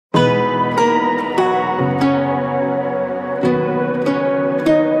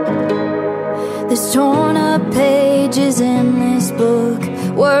These torn up pages in this book,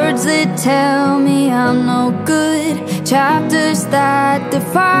 words that tell me I'm no good, chapters that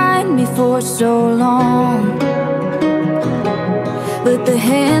define me for so long. But the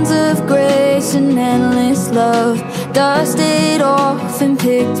hands of grace and endless love dusted off and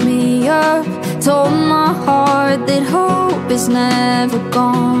picked me up, told my heart that hope is never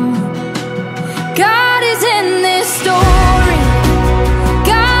gone. God is in this storm.